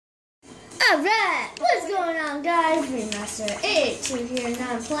Alright, what's going on, guys? Remaster 882 here, and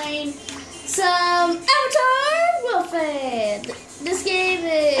I'm playing some Avatar Warfare. This game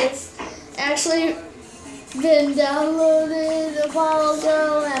is actually been downloaded a while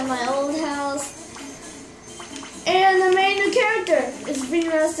ago at my old house. And the main new character is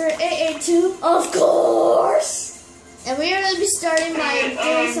Remaster 882, of course! And we are going to be starting by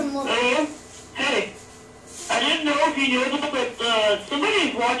doing some more. Hey, I didn't know if you knew this, but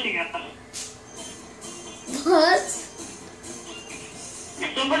somebody's watching us. What?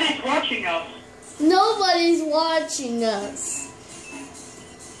 Somebody's watching us. Nobody's watching us.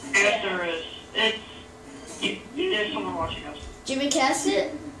 Yes, there is. There's someone watching us. Jimmy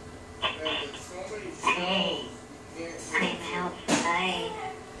Casket? Hey, I'm outside.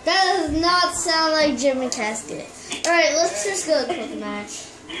 That does not sound like Jimmy Casket. Alright, let's just go to quick match.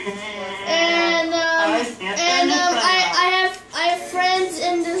 And I have friends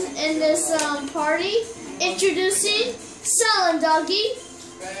in this party. Introducing Silent Doggy.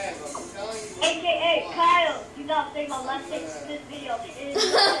 AKA Kyle. Do not say my last name in this video.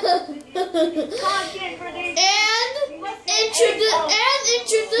 Content for these. And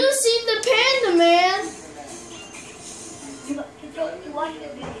introducing the Panda Man. To watch the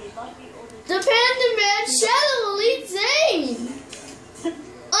video, you must be older. The Panda Man, Shadow Elite Zane.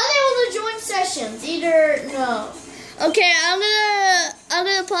 Unable to join sessions. Either no. Okay, I'm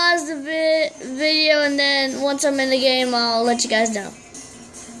gonna pause the video, and then once I'm in the game, I'll let you guys know.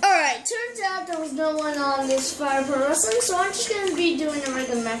 Alright, turns out there was no one on this Fire Pro Wrestling, so I'm just gonna be doing a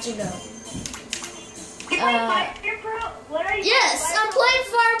regular match ago. You play Fire Pro? What are you Yes, playing? I'm playing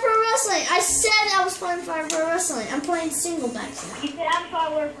Fire Pro Wrestling. I said I was playing Fire Pro Wrestling. I'm playing single backs now. You said I'm Fire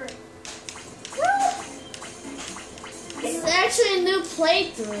Warfare. This is actually a new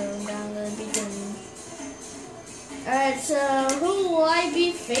playthrough that I'm gonna be doing. Alright, so who will I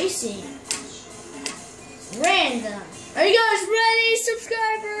be facing? Random. Are you guys ready,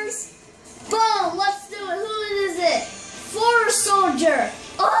 subscribers? Boom, let's do it. Who is it? Forest Soldier.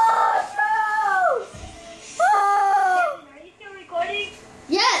 Oh, no! Oh! Are you still recording?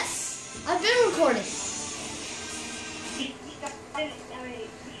 Yes, I've been recording.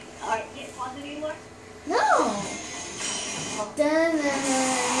 Alright, can't pause it anymore? No.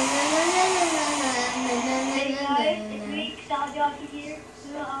 Hey guys, it's me, Style Jockey here.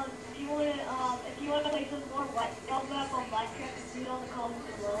 So, if you wanna play some more White Dog Map on Minecraft, do it on the comments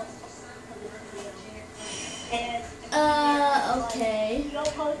below. And Okay. you'll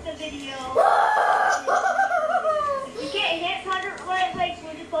post a video. If you can't hit 100 likes,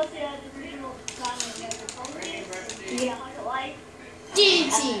 we'll just post it as the original comment. Yeah, 100 likes.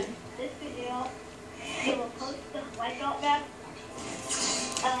 DT. This video, we will post the White Dog Map.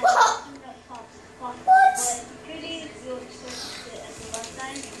 What?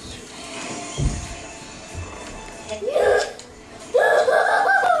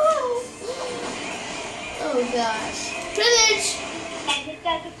 Oh gosh. Finish! And hit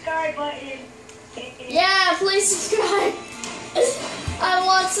that subscribe button. Yeah, please subscribe. I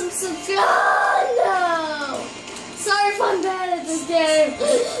want some subscribe. No. Sorry if I'm bad at this game.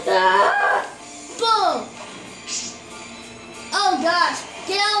 Boom. Oh gosh.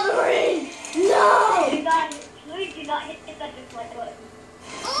 Get out of the ring. No. Please do not hit that dislike button.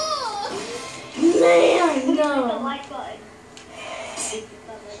 Oh. Man, Hit the no. like button.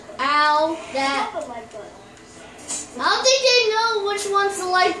 Ow. That. Hit the like button. I don't think they know which one's the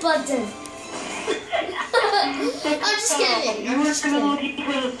like button. I'm just kidding. You were looking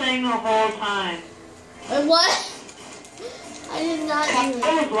for the thing the whole time. Wait, what? I did not do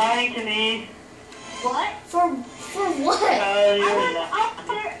That it. was lying to me. What? For what?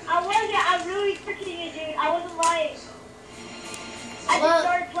 I'm really tricking you, dude. I wasn't lying. I Well- just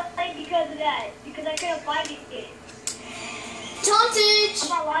started playing because of that. Because I couldn't find these games. Tauntage! I'm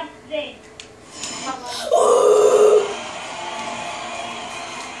not lying today.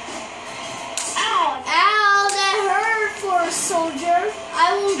 Ow! Ow, that hurt, Forest Soldier. I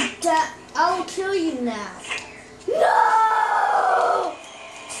will kill you now. No!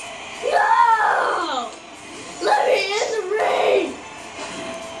 No! Let me in the ring!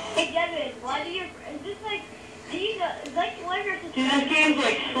 Hey, Devin, why do you... Is this like... Do you know... It's like Slender versus... Dude, this game's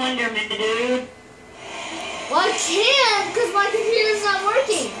like Slenderman, dude. Well, I can't because my computer's not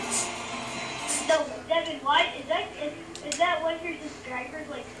working. No, Devin, why... Is that one of your subscribers,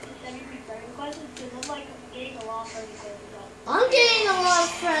 like, sending me friend requests? Because I'm, like, getting a lot of friend requests. I'm getting a lot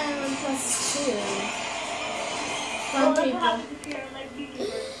of friend requests too. Well, From that's what people. happens if you're, like,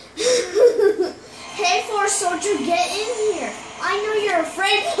 YouTuber. Hey, Forest Soldier, get in here. I know you're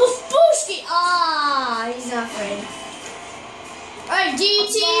afraid of Booski. Ah, he's not afraid. Alright,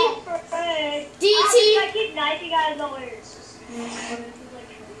 DT. guys know where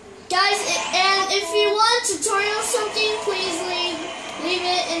Guys, and if you want tutorial something, please leave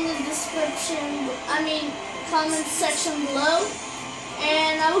it in the description, comment section below.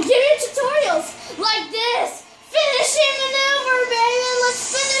 And I will give you tutorials like this. Finishing maneuver, baby. Let's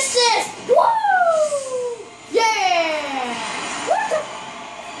finish this. Woo! Yeah!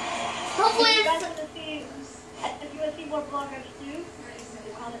 Hopefully, if you guys want to see more vloggers too,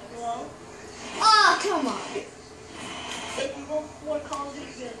 comment below. oh, come on. If you want more Call of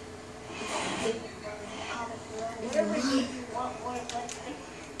Duty good, comment below. Whatever game you want more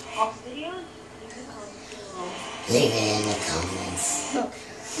off videos, leave the comments below. Leave it in the comments.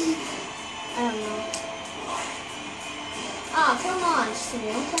 Okay. I don't know. Ah, come on, just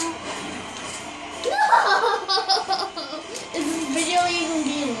one time. No! Is this video even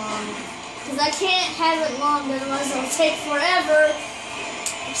being long? Because I can't have it long, otherwise it'll take forever.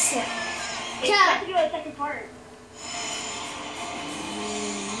 You have to do a second part.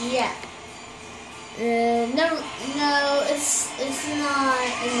 Yeah. No, it's not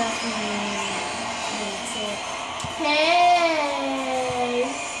enough. Hey!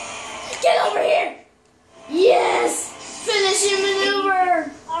 Get over here! Yes! Finishing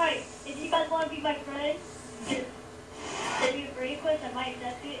maneuver! Alright, if you guys want to be my friend, just send me a friend request. I might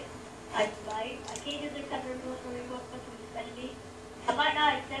accept it. I can't just accept everyone's friend request when you send me. I might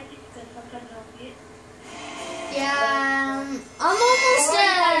not accept it because sometimes I don't see it. Yeah, I'm almost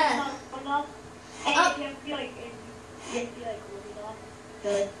there. And if you have to be like, really off.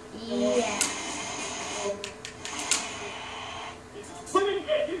 Good. Yeah.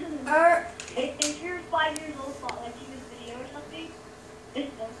 If you're 5 years old watching this video or something, just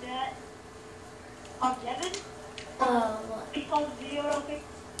know that. Devin? What? Can you pause the video real quick?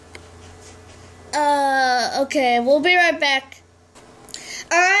 Okay, we'll be right back.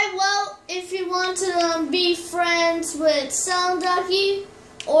 Alright, well, if you want to be friends with Sound Ducky,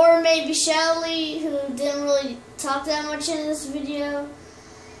 or maybe Shelly, who didn't really talk that much in this video,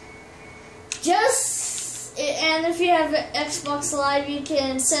 and if you have an Xbox Live, you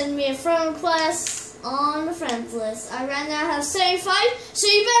can send me a friend request on the friends list. I right now have 75, so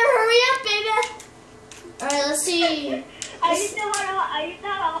you better hurry up, baby. Alright, let's see. I used to have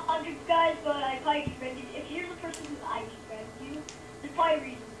 100 guys, but I probably defriended. If you're the person who I defriended you, there's probably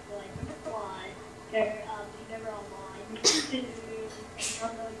reasons for like number one, you're never online. I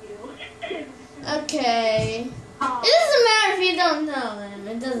don't know you. Okay. It doesn't matter if you don't know them.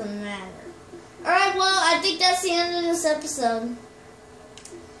 It doesn't matter. Alright, well, I think that's the end of this episode.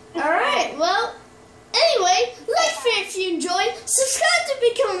 Alright, well, anyway, like if you enjoyed, subscribe to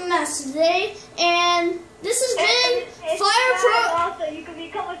become a master today, and this has been Fire Pro. Also, you can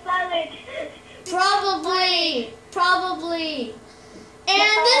become a silent. Probably.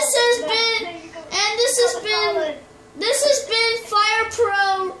 This has been Fire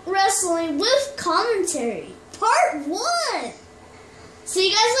Pro Wrestling with commentary, part 1. See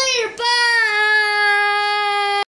you guys later. Bye.